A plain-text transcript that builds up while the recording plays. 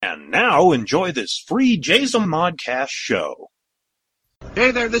Now enjoy this free Jason Modcast show.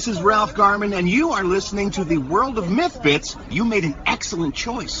 Hey there, this is Ralph Garman, and you are listening to the World of Myth Bits. You made an excellent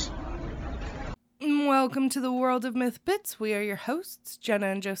choice. Welcome to the World of Myth Bits. We are your hosts, Jenna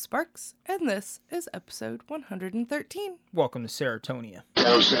and Joe Sparks, and this is episode 113. Welcome to Serotonia.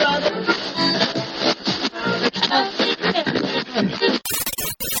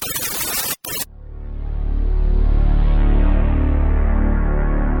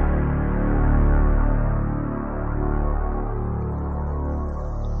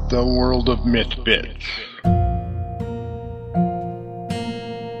 The World of Myth Bits.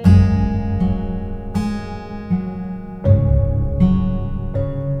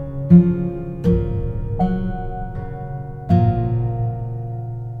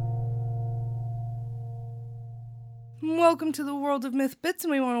 Welcome to the World of Myth Bits,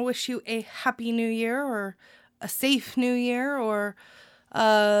 and we want to wish you a happy new year, or a safe new year, or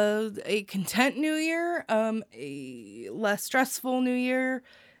a content new year, a less stressful new year,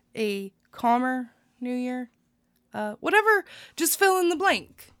 a calmer new year, whatever, just fill in the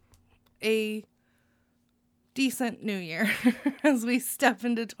blank. A decent new year as we step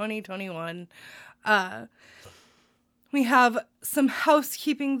into 2021. We have some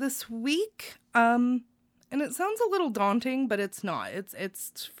housekeeping this week, and it sounds a little daunting, but it's not.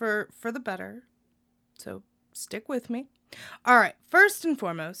 It's for the better, so stick with me. All right, first and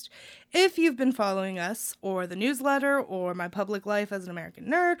foremost, if you've been following us, or the newsletter, or my public life as an American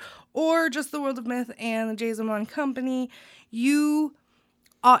nerd, or just the World of Myth and the Jason Company, you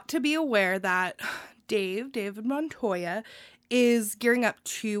ought to be aware that David Montoya is gearing up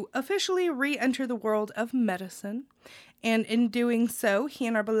to officially re-enter the world of medicine. And in doing so, he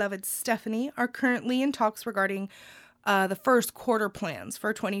and our beloved Stephanie are currently in talks regarding the first quarter plans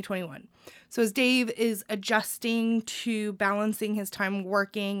for 2021. So as Dave is adjusting to balancing his time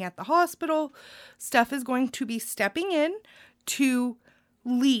working at the hospital, Steph is going to be stepping in to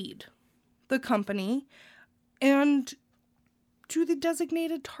lead the company and do the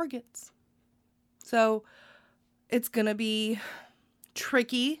designated targets. So it's going to be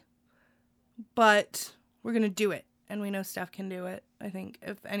tricky, but we're going to do it. And we know Steph can do it. I think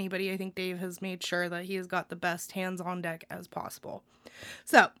if anybody, I think Dave has made sure that he has got the best hands on deck as possible.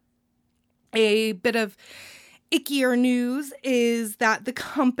 So a bit of ickier news is that the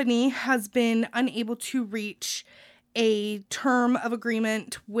company has been unable to reach a term of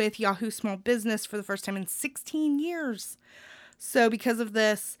agreement with Yahoo Small Business for the first time in 16 years. So because of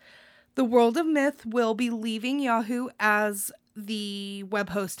this, the World of Myth will be leaving Yahoo as the web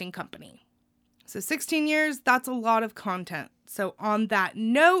hosting company. So 16 years, that's a lot of content. So on that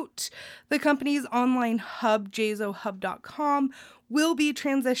note, the company's online hub, jazohub.com, will be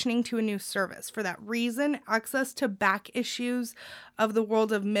transitioning to a new service. For that reason, access to back issues of the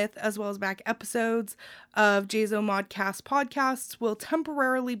World of Myth, as well as back episodes of Jazo Modcast podcasts, will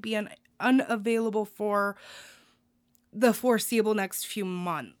temporarily be unavailable for the foreseeable next few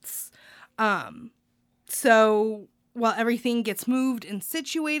months. So while everything gets moved and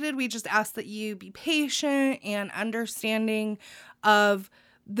situated, we just ask that you be patient and understanding of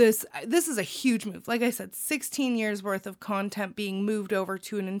this. This is a huge move. Like I said, 16 years worth of content being moved over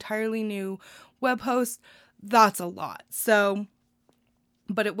to an entirely new web host. That's a lot. So,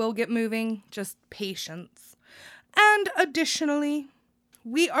 but it will get moving, just patience. And additionally,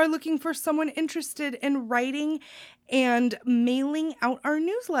 we are looking for someone interested in writing and mailing out our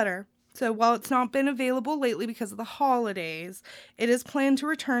newsletter. So while it's not been available lately because of the holidays, it is planned to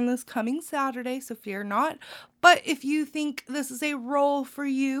return this coming Saturday, so fear not. But if you think this is a role for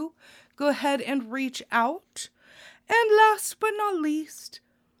you, go ahead and reach out. And last but not least,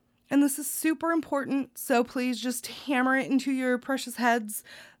 and this is super important, so please just hammer it into your precious heads,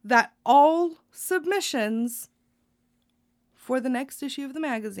 that all submissions for the next issue of the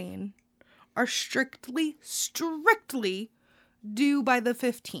magazine are strictly due by the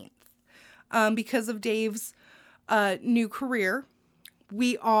 15th. Because of Dave's new career,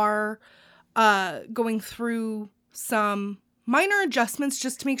 we are going through some minor adjustments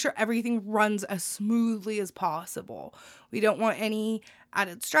just to make sure everything runs as smoothly as possible. We don't want any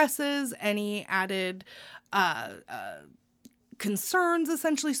added stresses, any added concerns,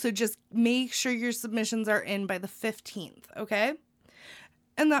 essentially. So just make sure your submissions are in by the 15th, okay?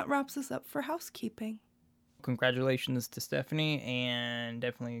 And that wraps us up for housekeeping. Congratulations to Stephanie, and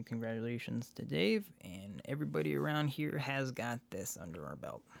definitely congratulations to Dave, and everybody around here has got this under our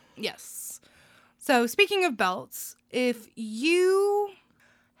belt. Yes. So speaking of belts, if you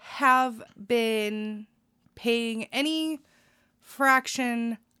have been paying any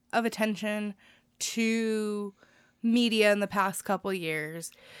fraction of attention to media in the past couple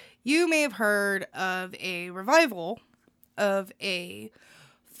years, you may have heard of a revival of a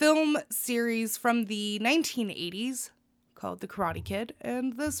film series from the 1980s called The Karate Kid,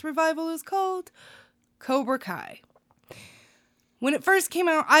 and this revival is called Cobra Kai. When it first came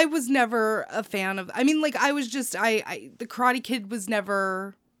out, I was never a fan of, I mean, like, I was just, The Karate Kid was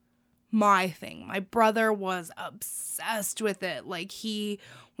never my thing. My brother was obsessed with it. Like, he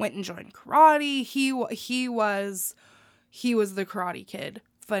went and joined karate. He was the Karate Kid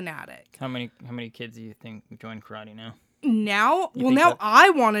fanatic. How many kids do you think join karate now? Now? You Well, think now that-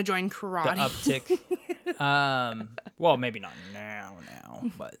 I want to join karate. The uptick. Well, maybe not now,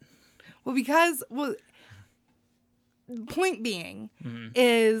 but Well, point being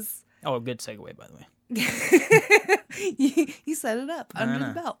is... oh, good segue, by the way. you set it up I under know.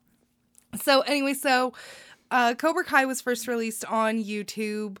 the belt. So anyway, Cobra Kai was first released on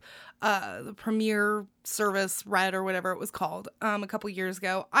YouTube, the premiere service, Red or whatever it was called, a couple years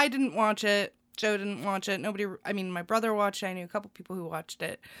ago. I didn't watch it. Joe didn't watch it. My brother watched it. I knew a couple people who watched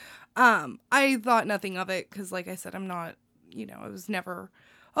it. I thought nothing of it because, like I said, I'm not, it was never,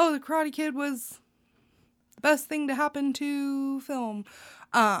 the Karate Kid was the best thing to happen to film.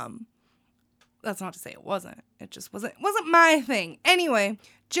 That's not to say it wasn't. It just wasn't my thing. Anyway,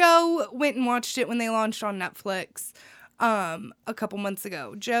 Joe went and watched it when they launched on Netflix a couple months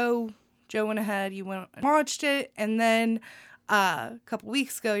ago. Joe went ahead, you went and watched it, and then a couple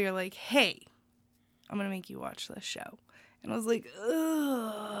weeks ago you're like, hey, I'm going to make you watch this show. And I was like,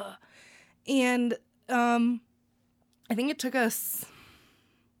 ugh. And I think it took us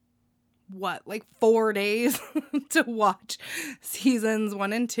 4 days to watch seasons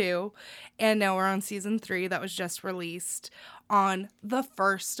 1 and 2, and now we're on season 3 that was just released on the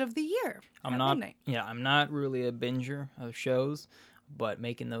 1st of the year. I'm not really a binger of shows, but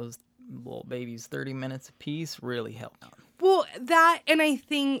making those little babies 30 minutes a piece really helped out. Well, that, and I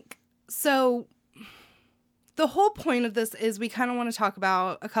think so. The whole point of this is we kind of want to talk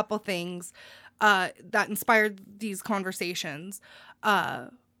about a couple things that inspired these conversations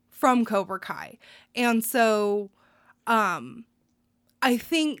from Cobra Kai. And so I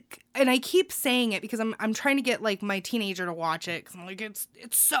think, and I keep saying it because I'm trying to get like my teenager to watch it because I'm like, it's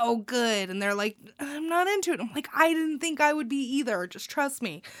so good. And they're like, I'm not into it. I'm like, I didn't think I would be either. Just trust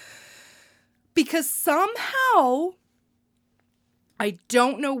me. Because somehow, I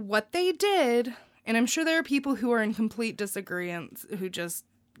don't know what they did, and I'm sure there are people who are in complete disagreement who just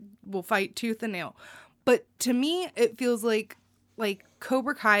will fight tooth and nail. But to me, it feels like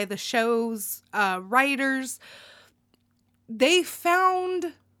Cobra Kai, the show's writers, they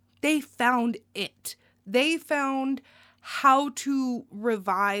found it. They found how to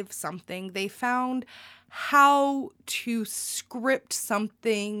revive something. They found how to script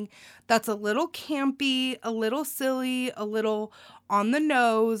something that's a little campy, a little silly, a little on the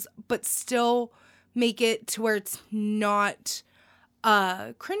nose, but still make it to where it's not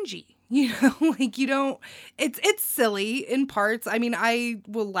cringy. Like you don't, it's silly in parts. I mean, I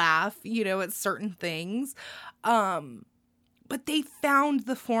will laugh, at certain things. But they found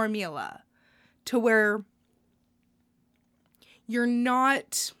the formula to where you're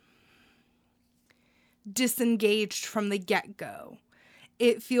not disengaged from the get-go.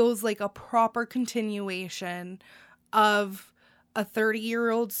 It feels like a proper continuation of a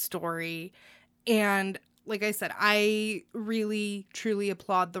 30-year-old story. And like I said, I really, truly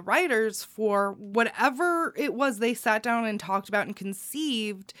applaud the writers for whatever it was they sat down and talked about and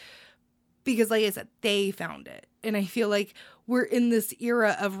conceived, because like I said, they found it. And I feel like we're in this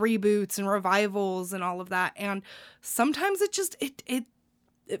era of reboots and revivals and all of that. And sometimes it just, it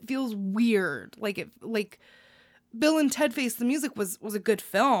feels weird. Like Bill and Ted Face the Music was a good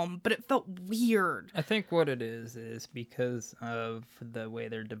film, but it felt weird. I think what it is because of the way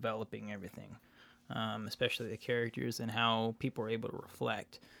they're developing everything, especially the characters and how people are able to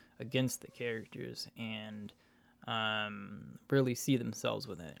reflect against the characters and really see themselves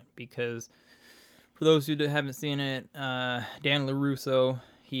within it. Because for those who haven't seen it, Dan LaRusso,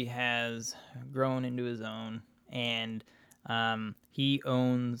 he has grown into his own, and he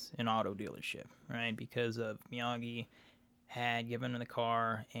owns an auto dealership, right? Because of Miyagi had given him the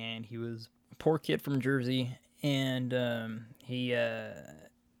car, and he was a poor kid from Jersey, and he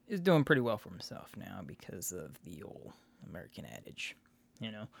is doing pretty well for himself now because of the old American adage,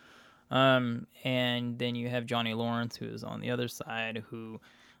 And then you have Johnny Lawrence, who is on the other side, who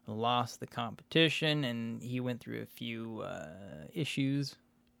lost the competition, and he went through a few issues,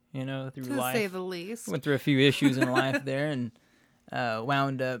 through life. To say the least. Went through a few issues in life there, and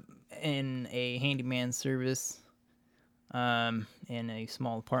wound up in a handyman service in a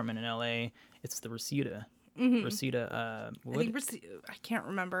small apartment in L.A. It's the Reseda Rosita Wood. I can't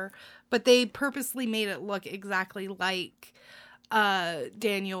remember, but they purposely made it look exactly like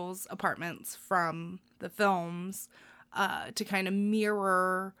Daniel's apartments from the films to kind of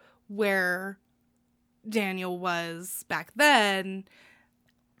mirror where Daniel was back then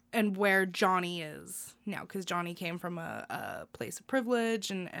and where Johnny is now, because Johnny came from a place of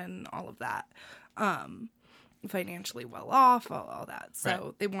privilege and all of that, financially well off, all that.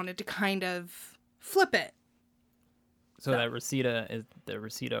 So they wanted to kind of flip it. So that the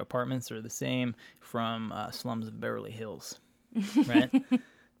Rosita apartments are the same from Slums of Beverly Hills, right?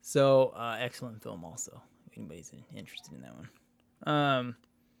 So excellent film also, if anybody's interested in that one.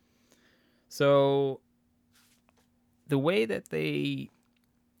 So the way that they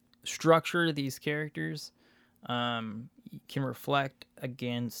structure these characters can reflect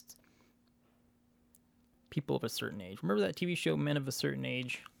against people of a certain age. Remember that TV show Men of a Certain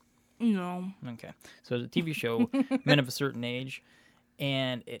Age? No. Okay. So the TV show Men of a Certain Age,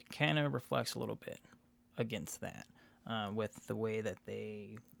 and it kind of reflects a little bit against that with the way that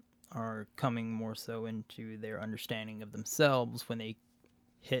they are coming more so into their understanding of themselves when they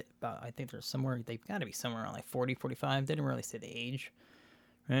hit about, I think they've got to be somewhere around like 40, 45. They didn't really say the age,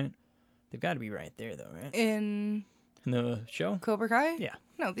 right? They've got to be right there, though, right? In the show? Cobra Kai? Yeah.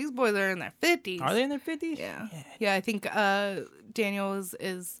 No, these boys are in their 50s. Are they in their 50s? Yeah. Yeah, I think Daniel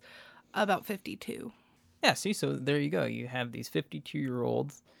is about 52. Yeah, see, so there you go. You have these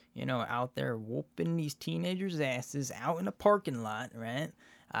 52-year-olds, out there whooping these teenagers' asses out in a parking lot, right?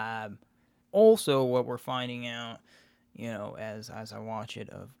 Also, what we're finding out, as I watch it,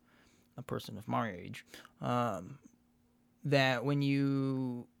 of a person of my age, that when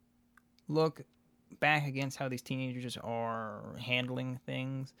you look back against how these teenagers are handling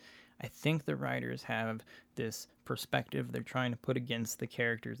things, I think the writers have this perspective they're trying to put against the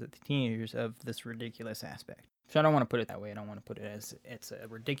characters of the teenagers of this ridiculous aspect. So I don't want to put it that way. I don't want to put it as it's a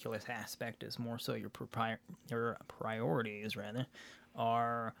ridiculous aspect. It's more so your priorities, rather,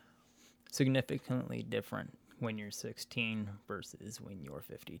 are significantly different when you're 16 versus when you're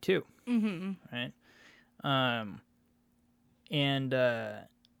 52. Mm-hmm. Right? And I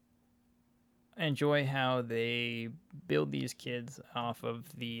enjoy how they build these kids off of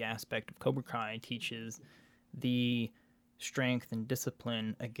the aspect of Cobra Kai teaches the strength and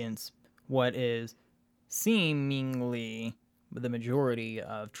discipline against what is seemingly the majority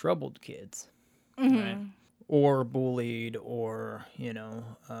of troubled kids, right? Or bullied, or the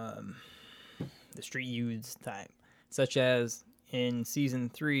street youths type, such as in season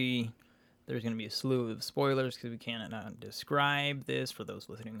 3. There's going to be a slew of spoilers because we cannot describe this for those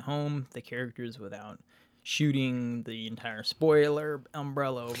listening at home, the characters, without shooting the entire spoiler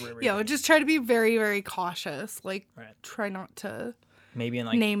umbrella over everything. Yeah, just try to be very, very cautious. Try not to maybe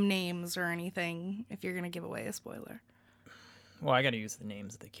name names or anything if you're going to give away a spoiler. Well, I got to use the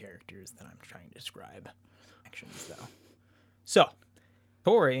names of the characters that I'm trying to describe. Actions, though. So,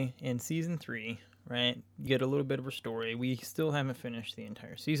 Tori in season 3... right? Get a little bit of her story. We still haven't finished the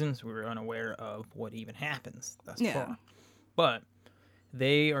entire season, so we're unaware of what even happens thus far. But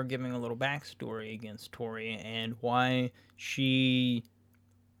they are giving a little backstory against Tori and why she...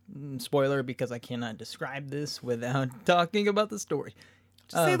 Spoiler, because I cannot describe this without talking about the story.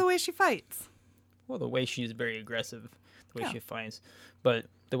 Just say the way she fights. Well, the way she's very aggressive, the way she fights, but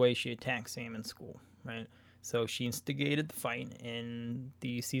the way she attacks Sam in school, right? So she instigated the fight in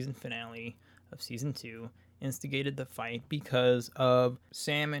the season finale of season 2, instigated the fight because of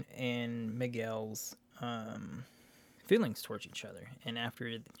Sam and Miguel's feelings towards each other. And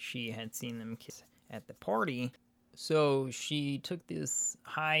after she had seen them kiss at the party, so she took this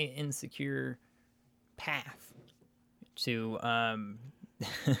high insecure path to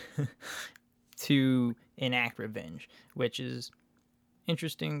to enact revenge, which is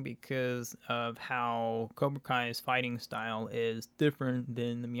interesting because of how Cobra Kai's fighting style is different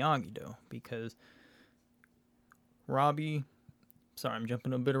than the Miyagi-Do, because Robbie, sorry, I'm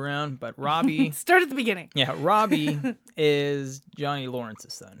jumping a bit around, but Robbie... Start at the beginning. Yeah, Robbie is Johnny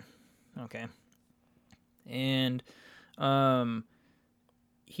Lawrence's son, okay? And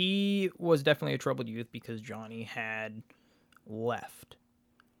he was definitely a troubled youth because Johnny had left,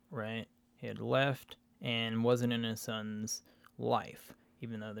 right? He had left and wasn't in his son's life,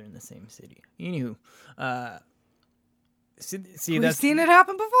 even though they're in the same city. Anywho, see, we've seen it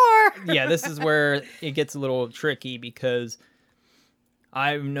happen before. Yeah, this is where it gets a little tricky because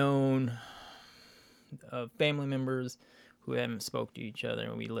I've known family members who haven't spoke to each other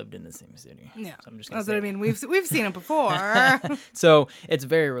and we lived in the same city. Yeah, So I'm just gonna that's say what I that. mean. We've seen it before. And So it's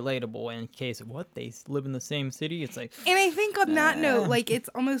very relatable in case of what they live in the same city. It's like, I think on that note, like it's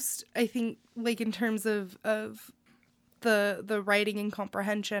almost, I think, like in terms of the writing and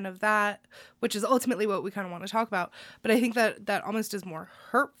comprehension of that, which is ultimately what we kind of want to talk about. But I think that almost is more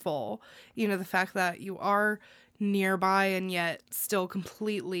hurtful. You know, the fact that you are nearby and yet still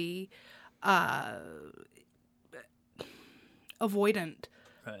completely avoidant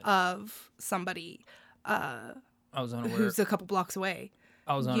Right. of somebody I was unaware. who's a couple blocks away.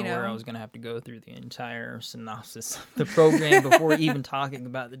 I was you unaware I know? was going to have to go through the entire synopsis of the program before even talking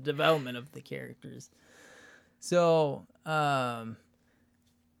about the development of the characters. So,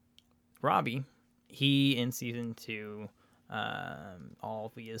 Robbie, he in season 2,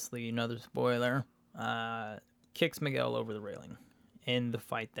 obviously another spoiler, kicks Miguel over the railing in the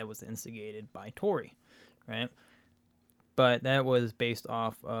fight that was instigated by Tori, right? But that was based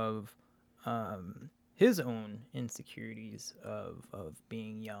off of his own insecurities of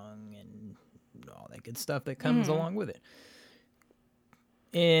being young and all that good stuff that comes along with it.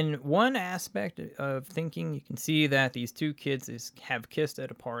 In one aspect of thinking, you can see that these two kids have kissed at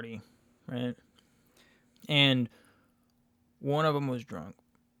a party, right? And one of them was drunk.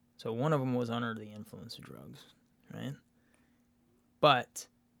 So one of them was under the influence of drugs, right? But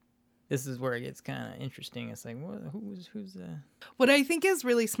this is where it gets kind of interesting. It's like, who's What I think is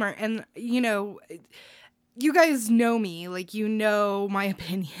really smart, and you know, you guys know me, like you know my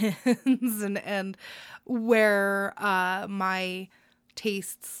opinions and where my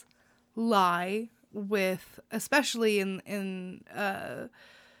tastes lie with, especially in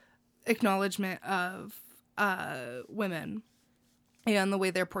acknowledgement of women and the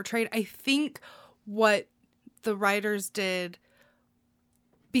way they're portrayed. I think what the writers did,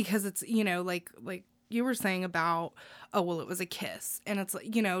 because it's, you know, like you were saying about, oh, well, it was a kiss. And it's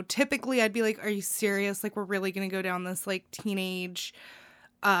like, you know, typically I'd be like, are you serious? Like, we're really going to go down this like teenage,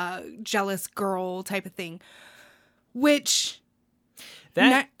 jealous girl type of thing, which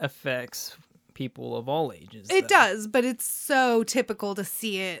that affects people of all ages. It though. does, but it's so typical to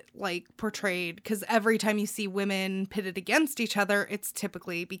see it like portrayed, because every time you see women pitted against each other, it's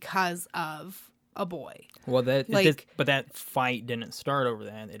typically because of a boy. Well, like, but that fight didn't start over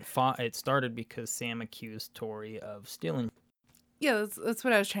that. It started because Sam accused Tori of stealing. Yeah, that's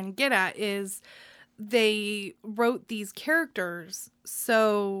what I was trying to get at, is they wrote these characters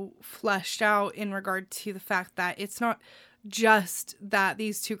so fleshed out in regard to the fact that it's not just that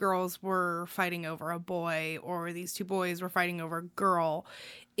these two girls were fighting over a boy or these two boys were fighting over a girl.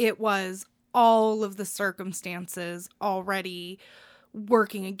 It was all of the circumstances already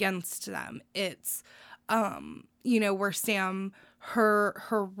working against them. It's you know, where Sam, her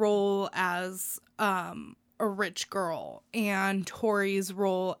role as a rich girl, and Tori's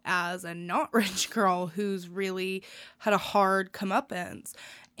role as a not rich girl who's really had a hard comeuppance,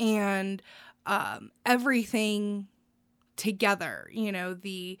 and everything together, you know,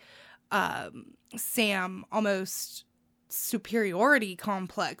 the Sam almost superiority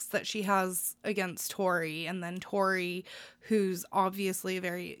complex that she has against Tori, and then Tori, who's obviously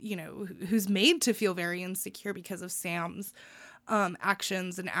very, you know, who's made to feel very insecure because of Sam's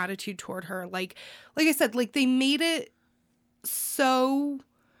actions and attitude toward her. Like I said, like they made it so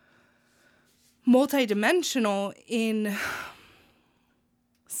multidimensional in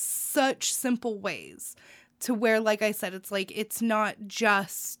such simple ways, to where, like I said, it's like, it's not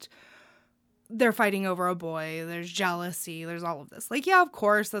just they're fighting over a boy, there's jealousy, there's all of this. Like, yeah, of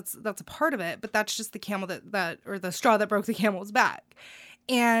course, that's a part of it, but that's just the camel that or the straw that broke the camel's back.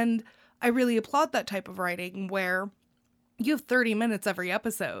 And I really applaud that type of writing where you have 30 minutes every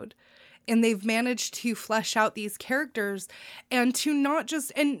episode, and they've managed to flesh out these characters, and to not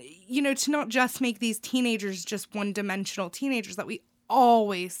just make these teenagers just one-dimensional teenagers that we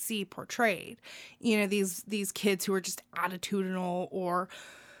always see portrayed. You know, these kids who are just attitudinal or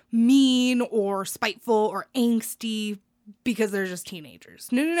mean or spiteful or angsty because they're just teenagers.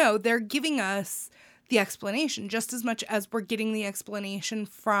 No. They're giving us the explanation just as much as we're getting the explanation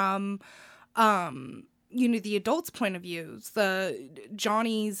from, the adults' point of views, the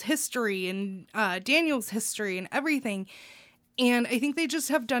Johnny's history and Daniel's history and everything. And I think they just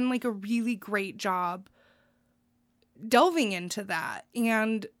have done like a really great job delving into that.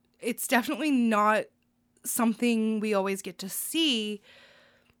 And it's definitely not something we always get to see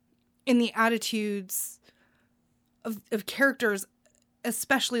in the attitudes of characters,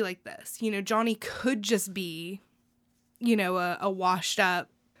 especially like this. You know, Johnny could just be, you know, a washed up,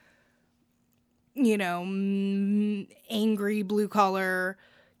 you know, angry blue collar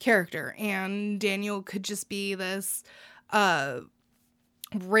character, and Daniel could just be this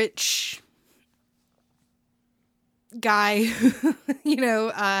rich guy,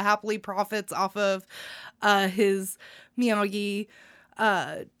 happily profits off of his Miyagi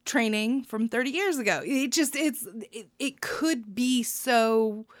training from 30 years ago. It could be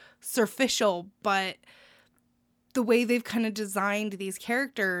so superficial, but the way they've kind of designed these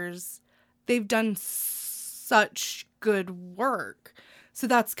characters, they've done such good work. So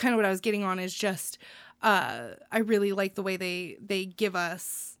that's kind of what I was getting on, is just I really like the way they give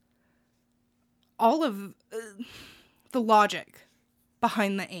us all of the logic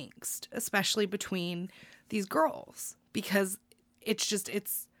behind the angst, especially between these girls, because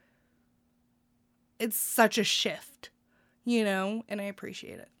it's such a shift, and I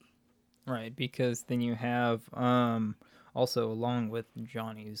appreciate it. Right, because then you have, also along with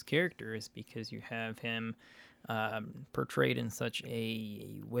Johnny's character, is because you have him portrayed in such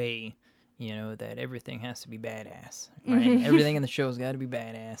a way, that everything has to be badass, right? Everything in the show's got to be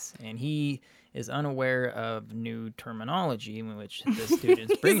badass, and he is unaware of new terminology in which the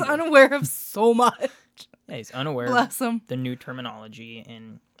students bring. He's unaware of so much. Yeah, he's unaware Bless him. of the new terminology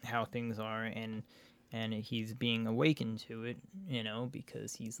and how things are, and he's being awakened to it,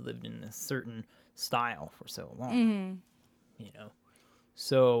 because he's lived in a certain style for so long,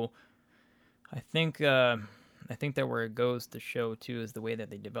 So I think that where it goes to show too is the way that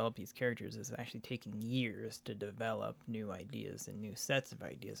they develop these characters is actually taking years to develop new ideas and new sets of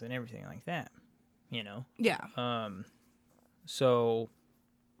ideas and everything like that, Yeah. So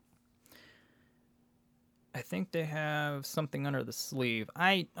I think they have something under the sleeve.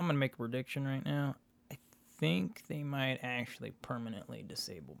 I'm gonna make a prediction right now. I think they might actually permanently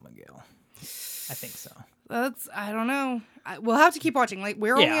disable Miguel. I think so. I don't know. We'll have to keep watching. Like,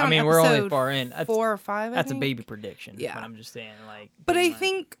 we're only on we're only episode far in. 4 or 5. That's a baby prediction. Yeah. But I'm just saying, like. But I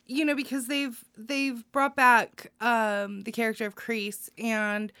think, because they've brought back the character of Kreese,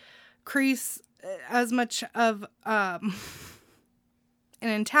 and Kreese, as much of an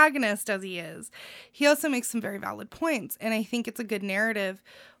antagonist as he is, he also makes some very valid points, and I think it's a good narrative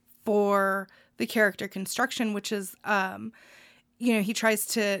for the character construction, which is he tries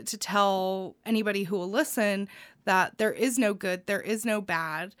to tell anybody who will listen that there is no good, there is no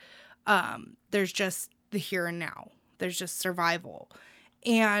bad, there's just the here and now, there's just survival.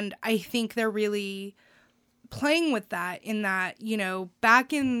 And I think they're really playing with that, in that,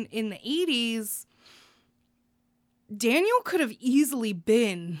 back in the 80s, Daniel could have easily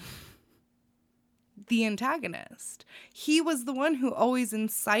been the antagonist. He was the one who always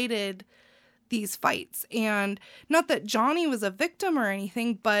incited these fights. And not that Johnny was a victim or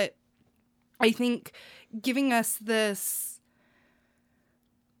anything, but I think giving us this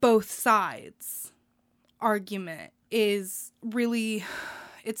both sides argument is really,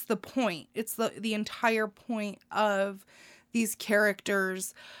 it's the point. It's the entire point of these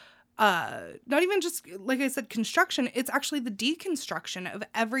characters. Not even just, like I said, construction. It's actually the deconstruction of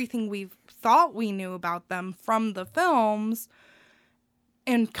everything we've thought we knew about them from the films,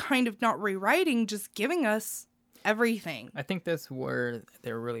 and kind of not rewriting, just giving us everything. I think that's where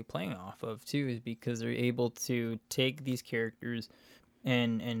they're really playing off of too, is because they're able to take these characters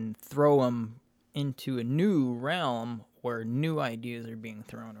and throw them into a new realm where new ideas are being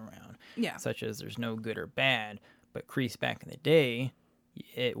thrown around. Yeah. Such as there's no good or bad, but Kreese back in the day,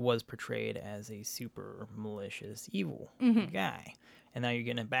 it was portrayed as a super malicious, evil guy. And now you're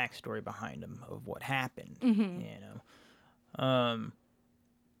getting a backstory behind him of what happened,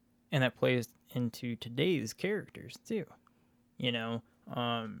 and that plays into today's characters too.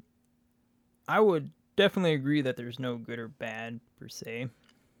 I would definitely agree that there's no good or bad per se.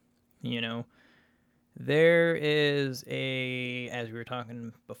 There is as we were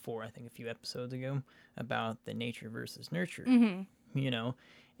talking before, I think a few episodes ago, about the nature versus nurture,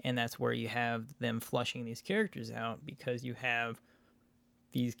 and that's where you have them flushing these characters out, because you have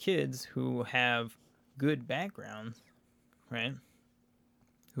these kids who have good backgrounds, right?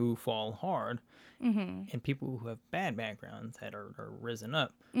 Who fall hard, and people who have bad backgrounds that are risen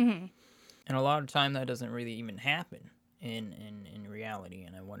up. And a lot of time that doesn't really even happen in reality,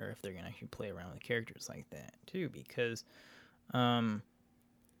 and I wonder if they're going to actually play around with characters like that too, because a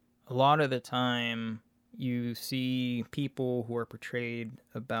lot of the time you see people who are portrayed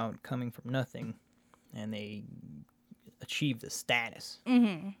about coming from nothing, and they achieve the status,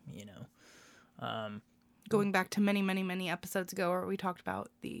 Going back to many, many, many episodes ago, where we talked about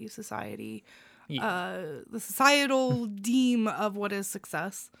the society, the societal deem of what is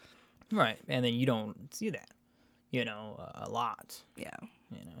success. Right, and then you don't see that, a lot. Yeah.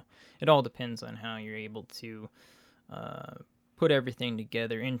 It all depends on how you're able to put everything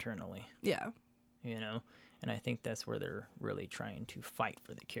together internally. Yeah. And I think that's where they're really trying to fight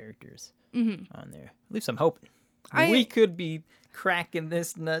for the characters Mm-hmm. on there. At least I'm hoping. I- We could be cracking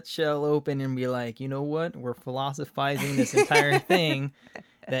this nutshell open and be like, you know what? We're philosophizing this entire thing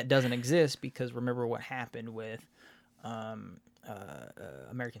that doesn't exist because remember what happened with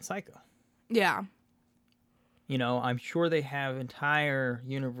American Psycho. Yeah. You know, I'm sure they have entire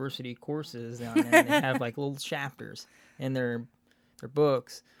university courses on it. And they have like little chapters in their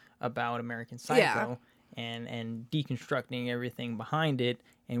books about American Psycho and deconstructing everything behind it.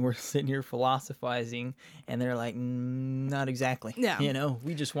 And we're sitting here philosophizing, and they're like, not exactly. Yeah. You know,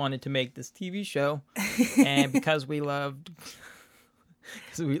 we just wanted to make this TV show, and because we loved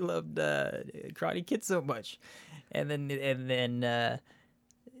Karate Kid so much, and then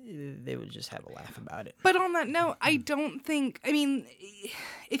they would just have a laugh about it. But on that note, I don't think, I mean,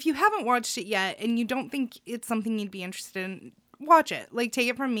 if you haven't watched it yet and you don't think it's something you'd be interested in, watch it. Like, take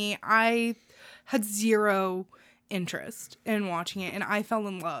it from me. I had zero interest in watching it, and I fell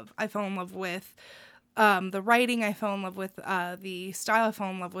in love. I fell in love with the writing. I fell in love with the style. I fell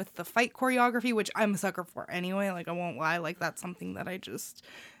in love with the fight choreography, which I'm a sucker for anyway. Like, I won't lie. Like, that's something that I just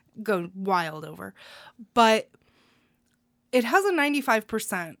go wild over. But it has a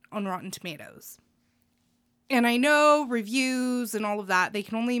 95% on Rotten Tomatoes. And I know reviews and all of that, they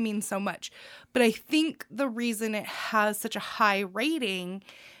can only mean so much. But I think the reason it has such a high rating,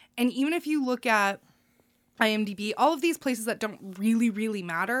 and even if you look at IMDb, all of these places that don't really, really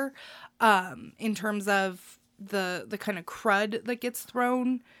matter in terms of the kind of crud that gets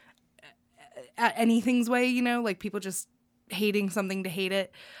thrown at anything's way, you know, like people just hating something to hate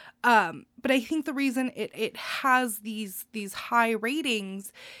it. But I think the reason it has these high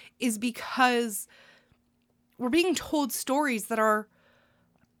ratings is because we're being told stories that are,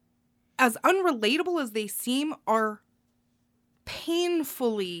 as unrelatable as they seem, are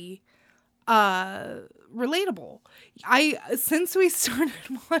painfully relatable. Since we started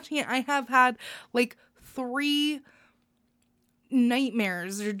watching it, I have had like 3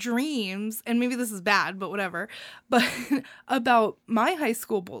 nightmares or dreams, and maybe this is bad, but whatever, but about my high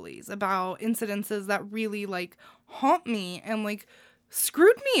school bullies, about incidences that really like haunt me and like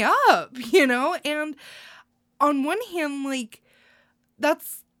screwed me up, you know? And on one hand, like,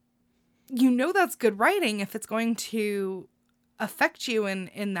 that's, you know, that's good writing if it's going to affect you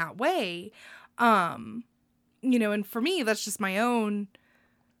in that way. You know, and for me, that's just my own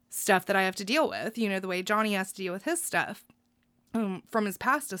stuff that I have to deal with, you know, the way Johnny has to deal with his stuff, from his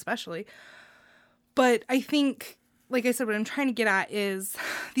past especially. But I think, like I said, what I'm trying to get at is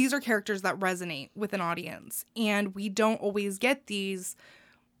these are characters that resonate with an audience, and we don't always get these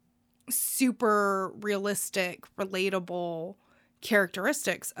super realistic, relatable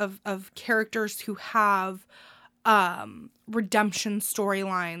characteristics of characters who have redemption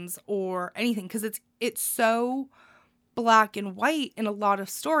storylines or anything, because it's so black and white in a lot of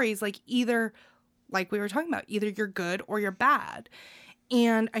stories. Like, either, like we were talking about, either you're good or you're bad.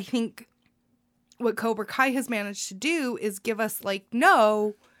 And I think what Cobra Kai has managed to do is give us, like,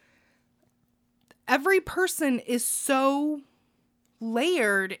 no, every person is so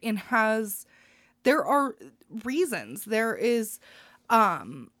layered and there are reasons, there is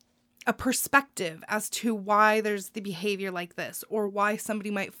a perspective as to why there's the behavior like this, or why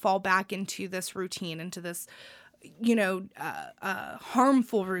somebody might fall back into this routine, into this, you know,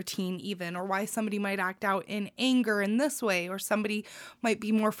 harmful routine even, or why somebody might act out in anger in this way, or somebody might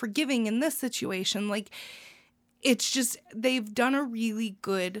be more forgiving in this situation. Like, it's just, they've done a really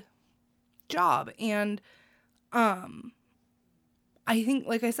good job. And I think,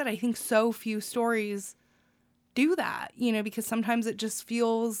 like I said, I think so few stories do that, you know, because sometimes it just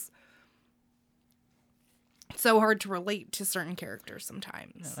feels so hard to relate to certain characters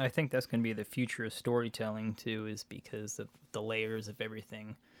sometimes. I think that's going to be the future of storytelling too, is because of the layers of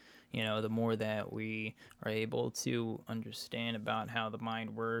everything. You know, the more that we are able to understand about how the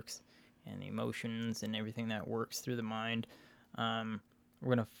mind works and the emotions and everything that works through the mind, we're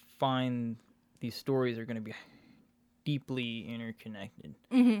going to find these stories are going to be deeply interconnected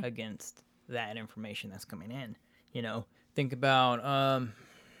against that information that's coming in. You know, think about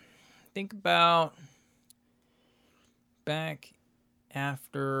back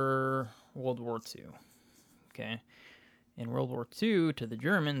after World War II, okay? In World War II, to the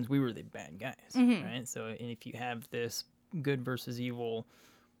Germans, we were the bad guys, right? So if you have this good versus evil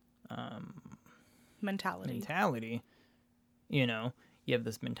mentality, you know, you have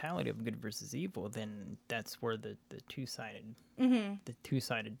this mentality of good versus evil, then that's where the two-sided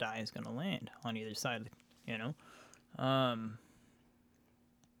die is going to land on either side, you know?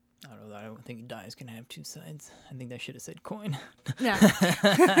 I don't know. I don't think die is gonna have two sides. I think that should have said coin. Yeah.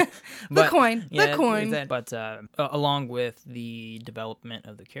 But, coin. yeah, The coin. But along with the development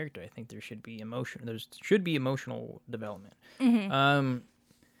of the character, I think there should be emotional development.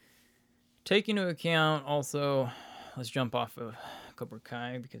 Take into account also. Let's jump off of Cobra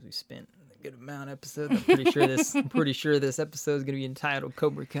Kai because we spent a good amount of episodes. I'm pretty sure this episode is gonna be entitled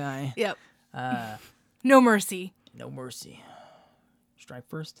Cobra Kai. Yep. No mercy. No mercy. Strike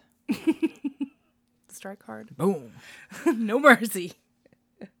first. Strike hard. Boom. No mercy.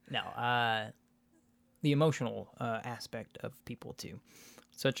 Now, the emotional aspect of people too,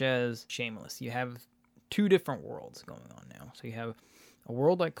 such as Shameless. You have two different worlds going on now. So you have a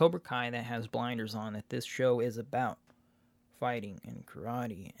world like Cobra Kai that has blinders on, that this show is about fighting and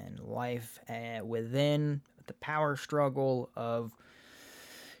karate and life within the power struggle of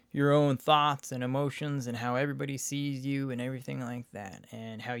your own thoughts and emotions and how everybody sees you and everything like that,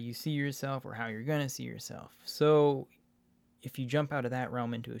 and how you see yourself or how you're going to see yourself. So if you jump out of that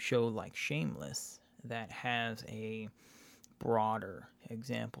realm into a show like Shameless that has a broader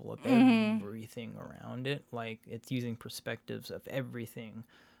example of everything around it, like it's using perspectives of everything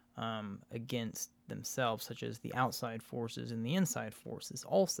against themselves, such as the outside forces and the inside forces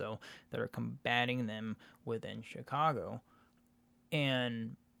also that are combating them within Chicago.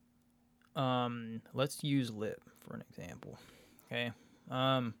 And let's use Lip for an example. Okay.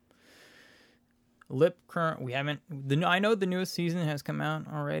 Lip I know the newest season has come out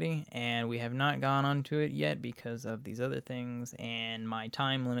already, and we have not gone onto it yet because of these other things and my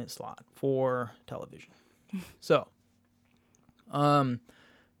time limit slot for television. So, I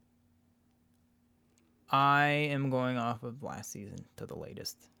am going off of last season to the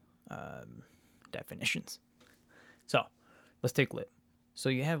latest definitions. So, let's take Lip. So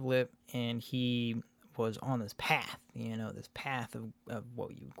you have Lip, and he was on this path, this path of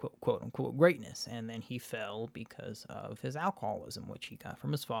what you quote unquote greatness, and then he fell because of his alcoholism, which he got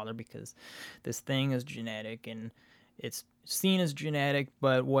from his father, because this thing is genetic and it's seen as genetic,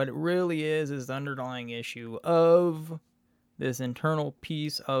 but what it really is the underlying issue of this internal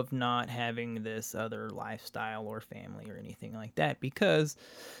piece of not having this other lifestyle or family or anything like that, because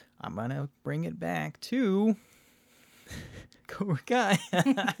I'm gonna bring it back to Cobra Kai.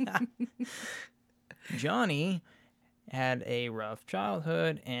 Johnny had a rough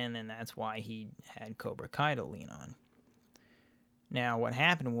childhood, and then that's why he had Cobra Kai to lean on. Now, what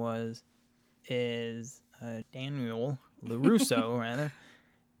happened is Daniel LaRusso, rather,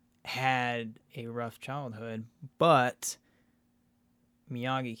 had a rough childhood, but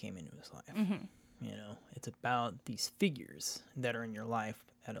Miyagi came into his life. It's about these figures that are in your life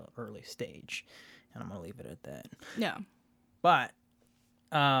at an early stage, and I'm gonna leave it at that. Yeah. But,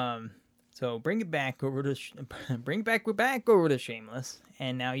 so bring it back over to Shameless,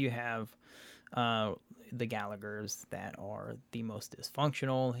 and now you have the Gallaghers that are the most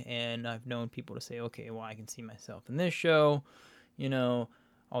dysfunctional, and I've known people to say, okay, well, I can see myself in this show,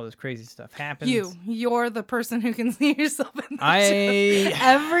 all this crazy stuff happens. You're the person who can see yourself in this show.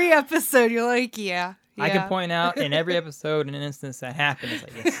 Every episode, you're like, yeah. I can point out in every episode an instance that happened. It's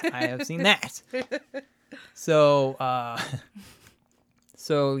like, yes, I have seen that. So,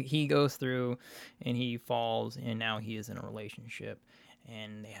 so he goes through and he falls, and now he is in a relationship,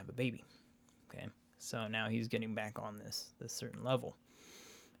 and they have a baby. Okay, so now he's getting back on this certain level,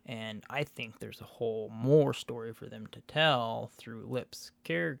 and I think there's a whole more story for them to tell through Lip's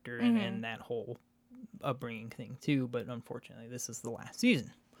character and that whole upbringing thing too. But unfortunately, this is the last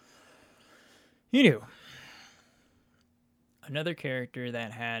season. Another character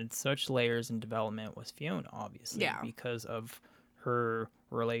that had such layers in development was Fiona, obviously, because of her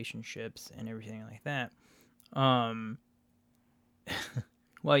relationships and everything like that.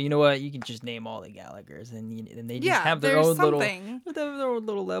 Well, you know what? You can just name all the Gallaghers, and they just have their own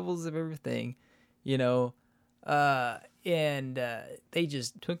little levels of everything, and they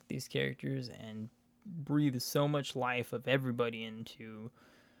just took these characters and breathed so much life of everybody into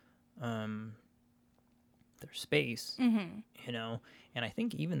their space, and I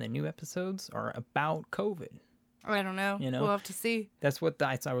think even the new episodes are about COVID. I don't know. We'll have to see. That's what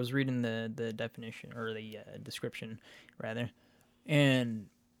I was reading the definition, or the description rather, and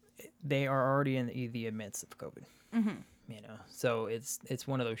they are already in the midst of COVID. So it's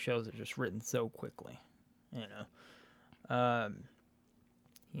one of those shows that's just written so quickly.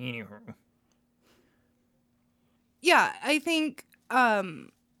 Anywho. Yeah, I think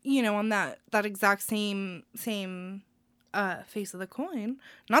on that exact same face of the coin,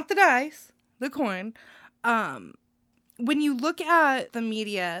 not the dice, the coin. When you look at the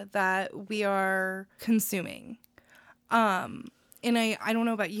media that we are consuming, and I don't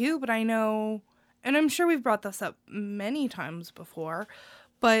know about you, but I know, and I'm sure we've brought this up many times before,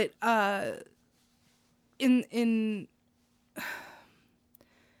 but in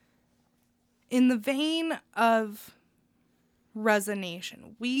the vein of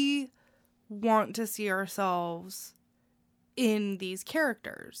resonation, we want to see ourselves in these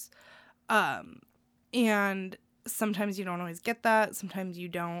characters. And sometimes you don't always get that. Sometimes you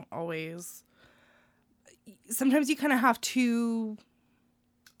don't always. Sometimes you kind of have to,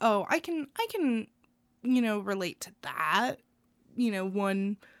 oh, I can, relate to that,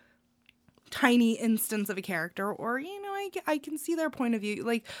 one tiny instance of a character, or, I can see their point of view.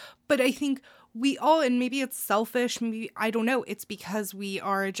 Like, but I think we all, and maybe it's selfish, maybe, I don't know, it's because we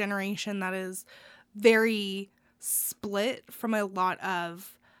are a generation that is very split from a lot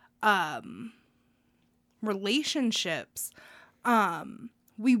of, relationships.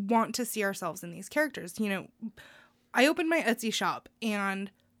 We want to see ourselves in these characters. I opened my Etsy shop, and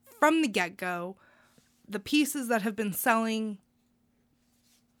from the get-go, the pieces that have been selling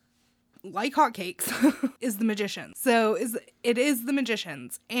like hotcakes is The Magicians. So it is The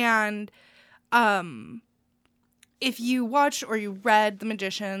Magicians. And if you watched or you read The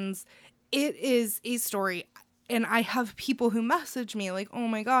Magicians, it is a story. And I have people who message me like, oh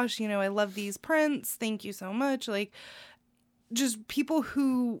my gosh, I love these prints. Thank you so much. Like, just people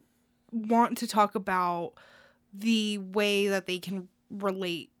who want to talk about the way that they can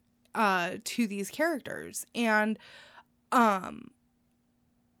relate to these characters. And I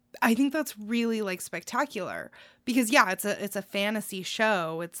think that's really like spectacular, because yeah, it's a fantasy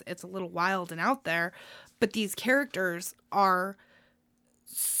show. It's a little wild and out there, but these characters are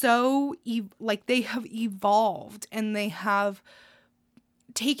so they have evolved, and they have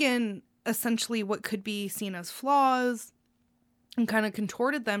taken essentially what could be seen as flaws and kind of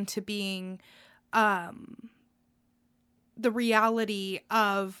contorted them to being the reality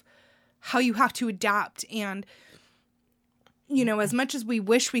of how you have to adapt. And as much as we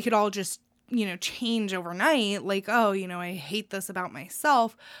wish we could all just change overnight, like, oh, I hate this about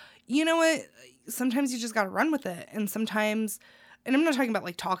myself, you know what, sometimes you just got to run with it. And sometimes, and I'm not talking about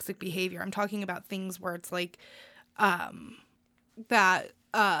like toxic behavior, I'm talking about things where it's like that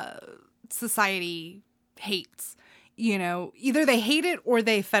society hates, either they hate it or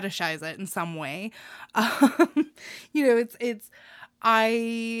they fetishize it in some way.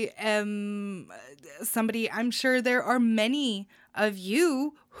 I am somebody, I'm sure there are many of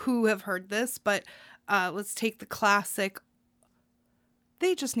you who have heard this, but let's take the classic,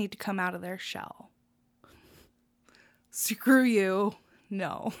 they just need to come out of their shell. Screw you.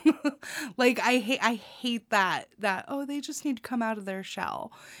 No. Like, I hate that, oh, they just need to come out of their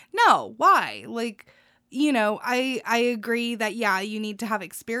shell. No, why? Like, I agree that, yeah, you need to have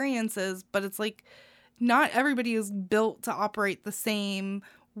experiences, but it's like, not everybody is built to operate the same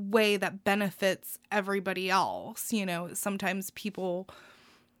way that benefits everybody else. Sometimes people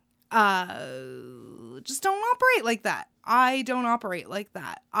just don't operate like that. I don't operate like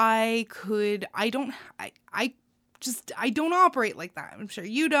that. I don't operate like that. I'm sure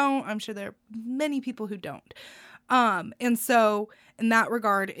you don't. I'm sure there are many people who don't. And so in that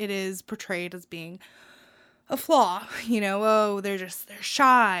regard, it is portrayed as being a flaw, oh, they're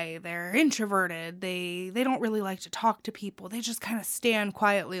shy, they're introverted, they don't really like to talk to people, they just kind of stand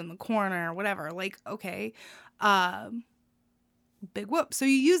quietly in the corner or whatever. Like, okay, big whoop. So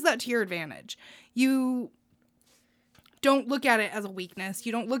you use that to your advantage. You don't look at it as a weakness,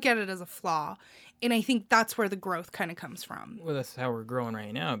 you don't look at it as a flaw. And I think that's where the growth kind of comes from. Well, that's how we're growing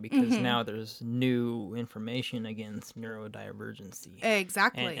right now, because now there's new information against neurodivergency.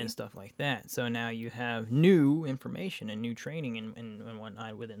 Exactly. And stuff like that. So now you have new information and new training and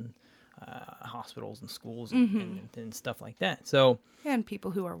whatnot within hospitals and schools and stuff like that. So and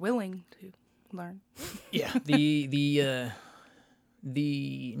people who are willing to learn. Yeah. The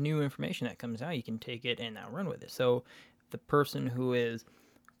new information that comes out, you can take it and now run with it. So the person who is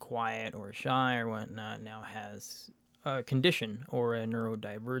quiet or shy or whatnot now has a condition or a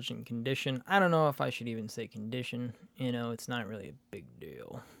neurodivergent condition. I don't know if I should even say condition. It's not really a big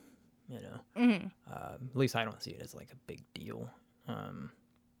deal. At least I don't see it as like a big deal. I'm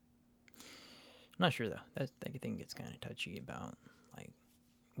not sure though. That thing gets kind of touchy about like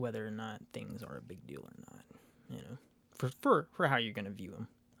whether or not things are a big deal or not. For how you're gonna view them.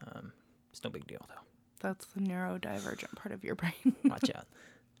 It's no big deal though. That's the neurodivergent part of your brain. Watch out.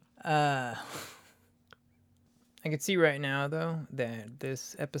 I can see right now, though, that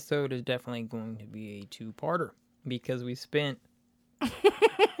this episode is definitely going to be a two-parter, because we spent a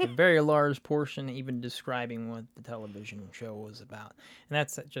very large portion even describing what the television show was about. And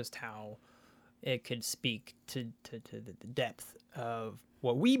that's just how it could speak to the depth of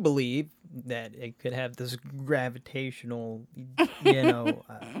what we believe, that it could have this gravitational,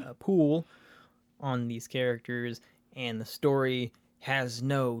 pull on these characters, and the story has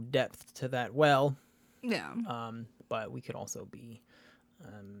no depth to that well. Yeah. But we could also be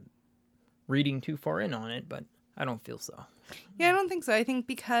reading too far in on it, but I don't feel so. Yeah, I don't think so. I think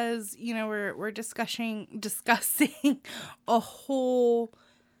because, we're discussing a whole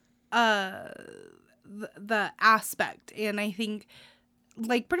the aspect, and I think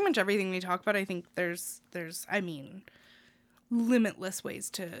like pretty much everything we talk about, I think there's limitless ways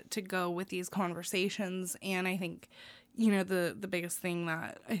to go with these conversations, and I think the biggest thing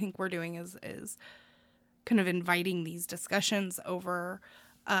that I think we're doing is kind of inviting these discussions over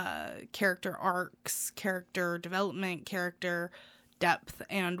character arcs, character development, character depth,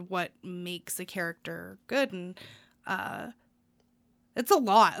 and what makes a character good. And it's a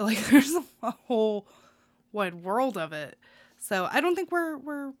lot. Like, there's a whole wide world of it. So I don't think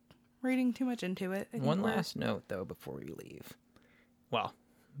we're reading too much into it. One last note, though, before we leave. Well,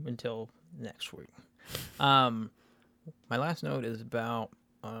 until next week. My last note is about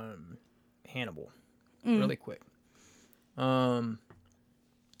Hannibal. Really quick.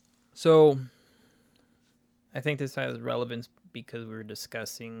 So I think this has relevance because we were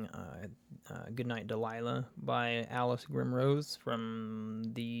discussing Goodnight Delilah by Alice Grimrose from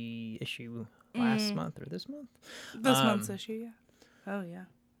the issue last month or this month? This month's issue, yeah. Oh, yeah.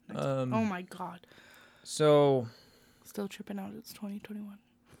 Nice. Oh, my God. So... Still tripping out. It's 2021.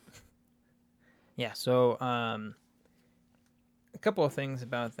 Yeah, so a couple of things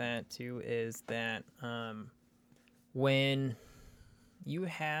about that, too, is that when you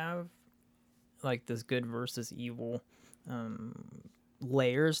have, like, this good versus evil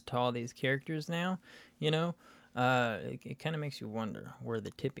layers to all these characters now, it kind of makes you wonder where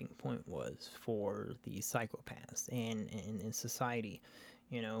the tipping point was for the psychopaths and in society,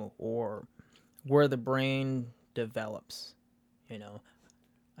 or where the brain develops, I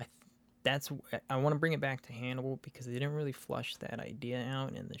want to bring it back to Hannibal because they didn't really flush that idea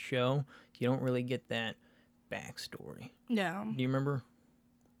out in the show. You don't really get that backstory. Yeah. Do you remember?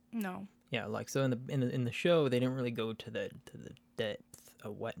 No. Yeah, like so in the show they didn't really go to the depth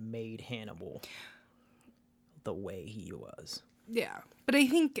of what made Hannibal the way he was. Yeah, but I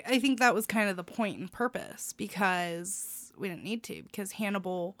think that was kind of the point and purpose, because we didn't need to, because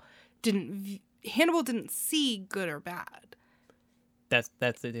Hannibal didn't see good or bad. That's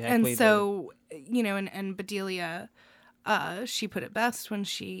exactly. And so and Bedelia, she put it best when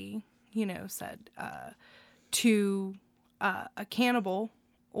she said to a cannibal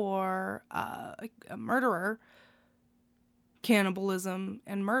or a murderer, cannibalism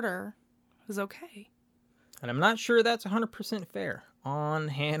and murder is okay. And I'm not sure that's 100% fair on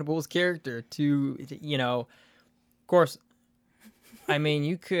Hannibal's character to, of course, I mean,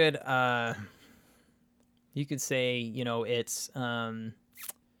 you could say, it's, there's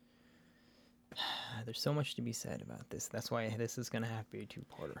so much to be said about this. That's why this is going to have to be a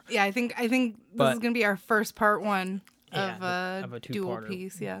two-parter. Yeah, I think this is going to be our first part one of a dual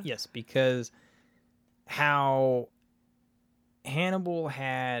piece. Yeah. Yes, because how Hannibal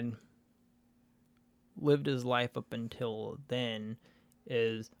had lived his life up until then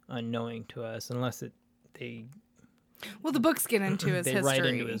is unknowing to us, unless the books get into his history. They write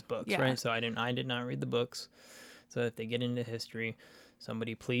into his books, right? So I did not read the books. So if they get into history,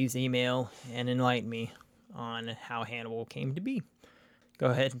 somebody please email and enlighten me on how Hannibal came to be. Go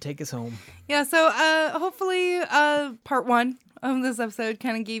ahead and take us home. Yeah, so hopefully part one of this episode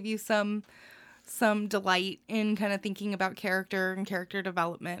kind of gave you some delight in kind of thinking about character and character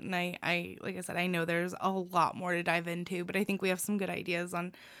development. And I like I said, I know there's a lot more to dive into, but I think we have some good ideas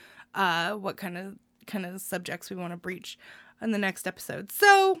on what kind of subjects we want to breach in the next episode.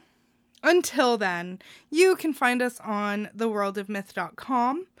 So until then, you can find us on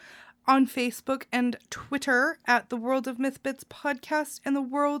theworldofmyth.com, on Facebook and Twitter at The World of Myth Bits Podcast and The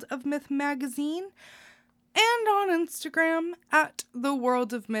World of Myth Magazine, and on Instagram at The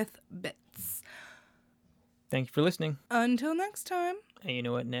World of Myth Bits. Thank you for listening. Until next time. And you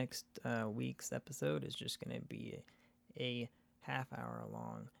know what? Next week's episode is just going to be a half-hour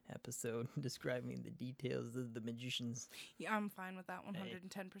long episode describing the details of the magicians. Yeah, I'm fine with that 110%.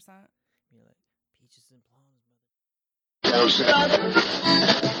 You're like, peaches and plums,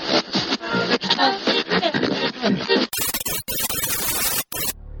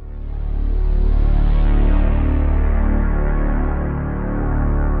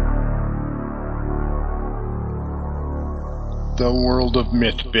 The World of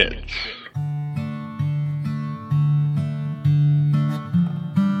Myth Bits.